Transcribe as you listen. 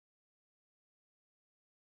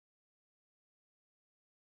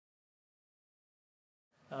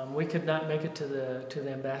We could not make it to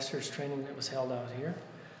the ambassadors training that was held out here.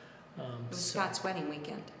 It was Scott's wedding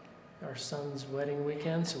weekend. Our son's wedding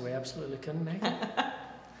weekend, so we absolutely couldn't make it.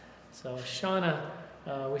 So Shauna,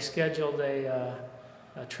 we scheduled a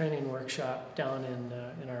training workshop down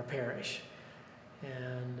in our parish,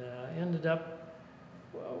 and ended up,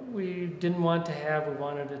 we didn't want to have, we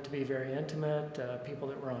wanted it to be very intimate, people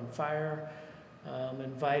that were on fire,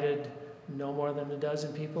 invited no more than a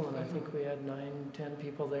dozen people, and I think we had 9, 10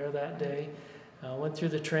 people there that day. Went through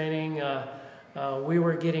the training. We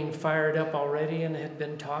were getting fired up already and had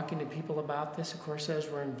been talking to people about this, of course, as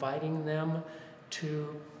we're inviting them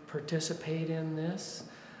to participate in this.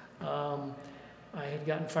 I had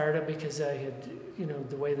gotten fired up because I had,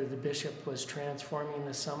 the way that the bishop was transforming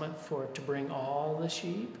the summit to bring all the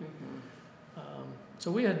sheep.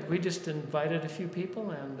 So we just invited a few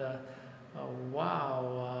people, and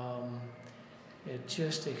wow, it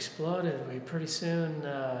just exploded. We pretty soon,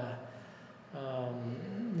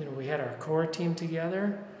 we had our core team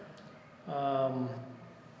together.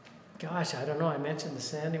 Gosh, I don't know. I mentioned to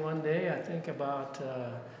Sandy one day, I think about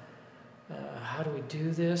how do we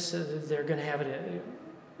do this? They're going to have it.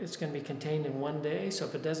 It's going to be contained in one day. So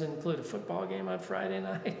if it doesn't include a football game on Friday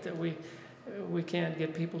night that we can't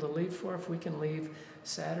get people to leave for, if we can leave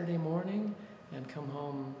Saturday morning and come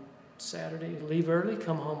home Saturday, leave early,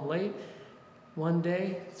 come home late. One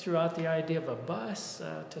day, threw out the idea of a bus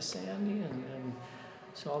to Sandy, and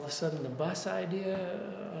so all of a sudden the bus idea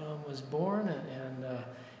was born, and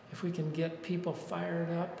if we can get people fired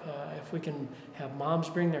up, if we can have moms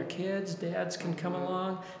bring their kids, dads can come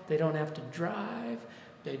along, they don't have to drive,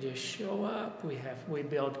 they just show up. We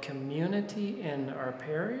build community in our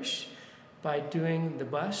parish by doing the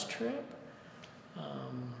bus trip.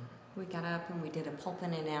 We got up and we did a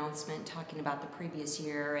pulpit announcement talking about the previous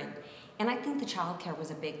year, and I think the childcare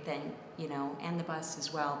was a big thing, and the bus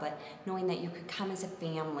as well, but knowing that you could come as a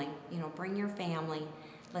family, bring your family,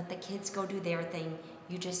 let the kids go do their thing.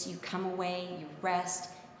 You come away, you rest,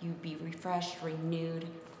 you be refreshed, renewed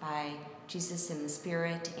by Jesus and the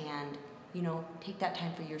Spirit, and, take that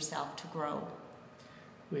time for yourself to grow.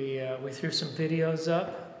 We threw some videos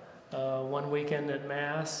up one weekend at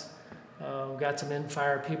Mass. Got some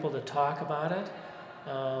in-fire people to talk about it,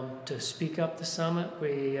 to speak up the summit.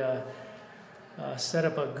 We set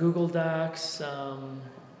up a Google Docs.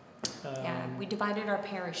 We divided our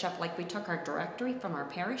parish up. Like, we took our directory from our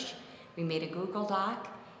parish, we made a Google Doc,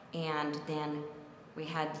 and then we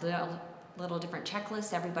had little different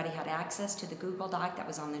checklists. Everybody had access to the Google Doc that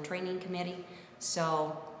was on the training committee.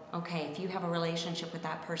 So, okay, if you have a relationship with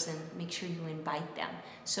that person, make sure you invite them.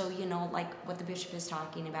 So, like what the bishop is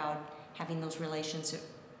talking about, having those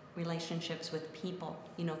relationships with people.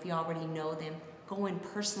 If you already know them, go and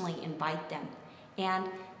personally invite them. And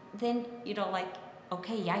then,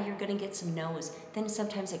 okay, yeah, you're going to get some no's. Then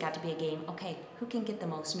sometimes it got to be a game. Okay, who can get the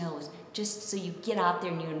most no's? Just so you get out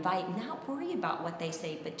there and you invite, not worry about what they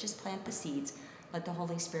say, but just plant the seeds. Let the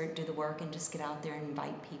Holy Spirit do the work and just get out there and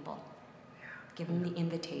invite people. Give them the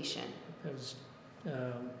invitation. It was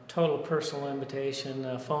total personal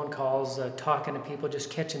invitation, phone calls, talking to people, just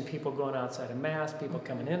catching people going outside of Mass, people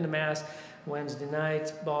coming into Mass, Wednesday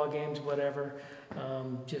nights, ball games, whatever.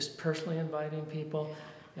 Just personally inviting people.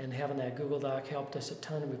 And having that Google Doc helped us a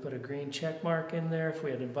ton. We put a green check mark in there. If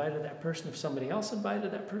we had invited that person, if somebody else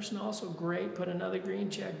invited that person, also great, put another green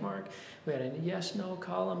check mark. We had a yes, no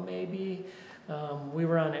column, maybe. We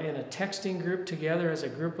were in a texting group together as a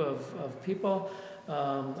group of people.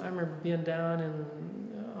 I remember being down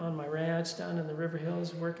on my ranch down in the River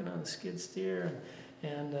Hills working on the skid steer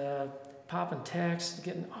and popping texts,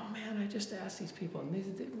 getting, oh man, I just asked these people,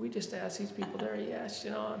 and we just asked these people there, yes,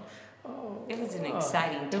 it was an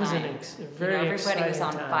exciting time. It was a very everybody was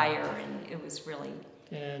on time. fire, and it was really,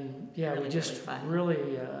 and yeah, really, we just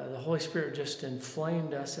really the Holy Spirit just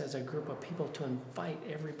inflamed us as a group of people to invite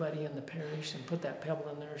everybody in the parish and put that pebble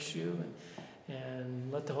in their shoe and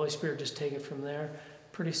let the Holy Spirit just take it from there.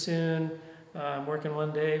 Pretty soon, I'm working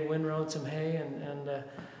one day, windrowing some hay, and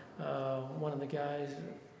one of the guys,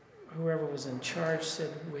 whoever was in charge, said,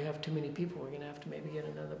 we have too many people, we're going to have to maybe get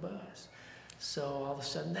another bus. So all of a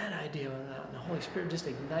sudden that idea went out, and the Holy Spirit just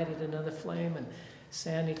ignited another flame, and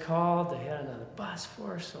Sandy called, they had another bus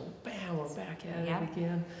for us, so bam, we're back at it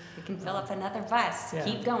again. We can fill up another bus. Yeah.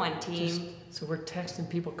 Keep going, team. So we're texting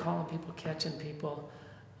people, calling people, catching people.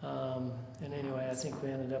 And anyway, I think we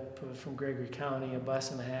ended up from Gregory County, a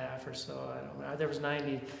bus and a half or so. I don't know. There was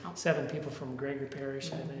 97 people from Gregory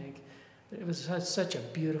Parish, I think. It was such a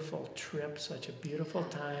beautiful trip, such a beautiful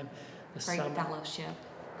time. Great fellowship.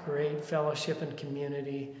 Great fellowship and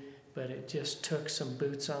community. but it just took some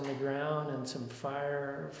boots on the ground and some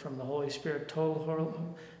fire from the Holy Spirit,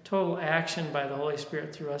 total action by the Holy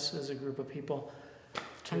Spirit through us as a group of people.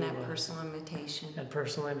 And that personal invitation. And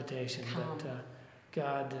personal invitation. Come. But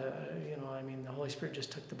God, the Holy Spirit just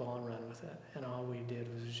took the ball and ran with it. And all we did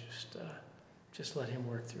was just let him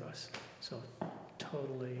work through us. So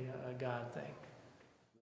totally a God thing.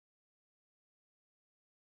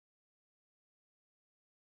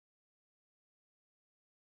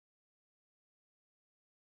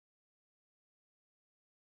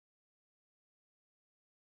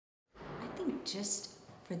 I think just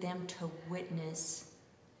for them to witness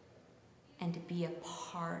and to be a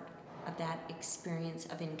part of that experience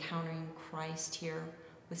of encountering Christ here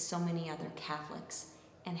with so many other Catholics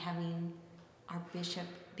and having our bishop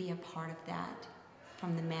be a part of that,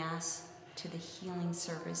 from the Mass to the healing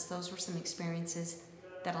service. Those were some experiences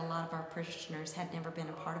that a lot of our parishioners had never been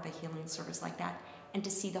a part of a healing service like that. And to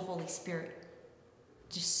see the Holy Spirit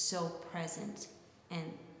just so present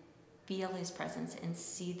and feel his presence and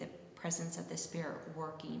see the presence of the Spirit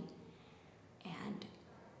working, and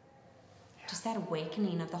just that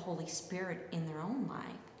awakening of the Holy Spirit in their own life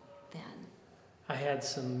then. I had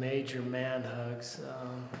some major man hugs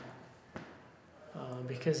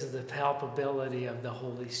because of the palpability of the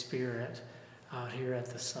Holy Spirit out here at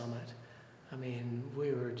the summit. I mean,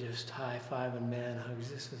 we were just high-fiving man hugs.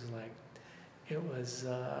 This was like, it was,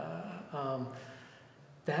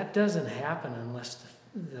 that doesn't happen unless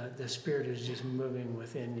the Spirit is just moving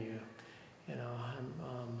within you. You know,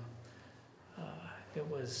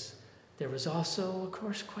 there was also, of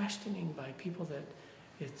course, questioning by people that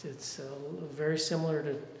it's very similar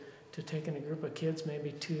to taking a group of kids maybe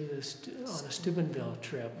on a Steubenville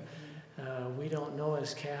trip. We don't know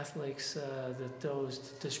as Catholics that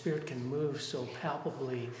the Spirit can move so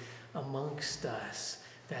palpably amongst us.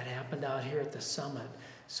 That happened out here at the summit.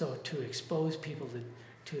 So to expose people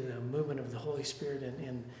to the movement of the Holy Spirit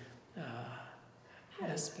and how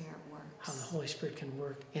the Spirit works. How the Holy Spirit can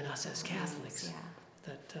work in us as Catholics.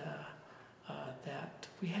 Yeah. That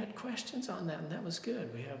we had questions on that, and that was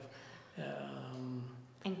good. We have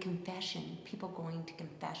and confession, people going to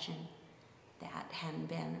confession that hadn't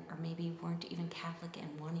been, or maybe weren't even Catholic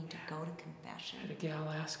and wanting to go to confession. I had a gal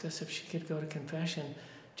ask us if she could go to confession,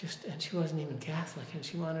 and she wasn't even Catholic, and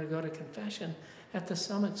she wanted to go to confession at the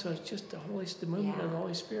summit. So it's just the movement of the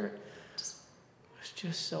Holy Spirit was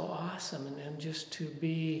just so awesome, and just to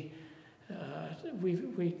be,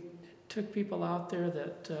 we took people out there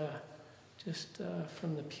that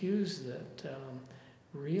from the pews that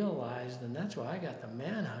realized, and that's why I got the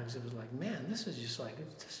man hugs. It was like, man, this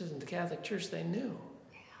isn't the Catholic Church they knew.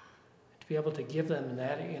 Yeah. To be able to give them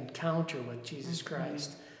that encounter with Jesus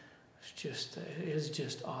Christ is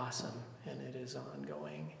just awesome, and it is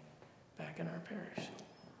ongoing back in our parish.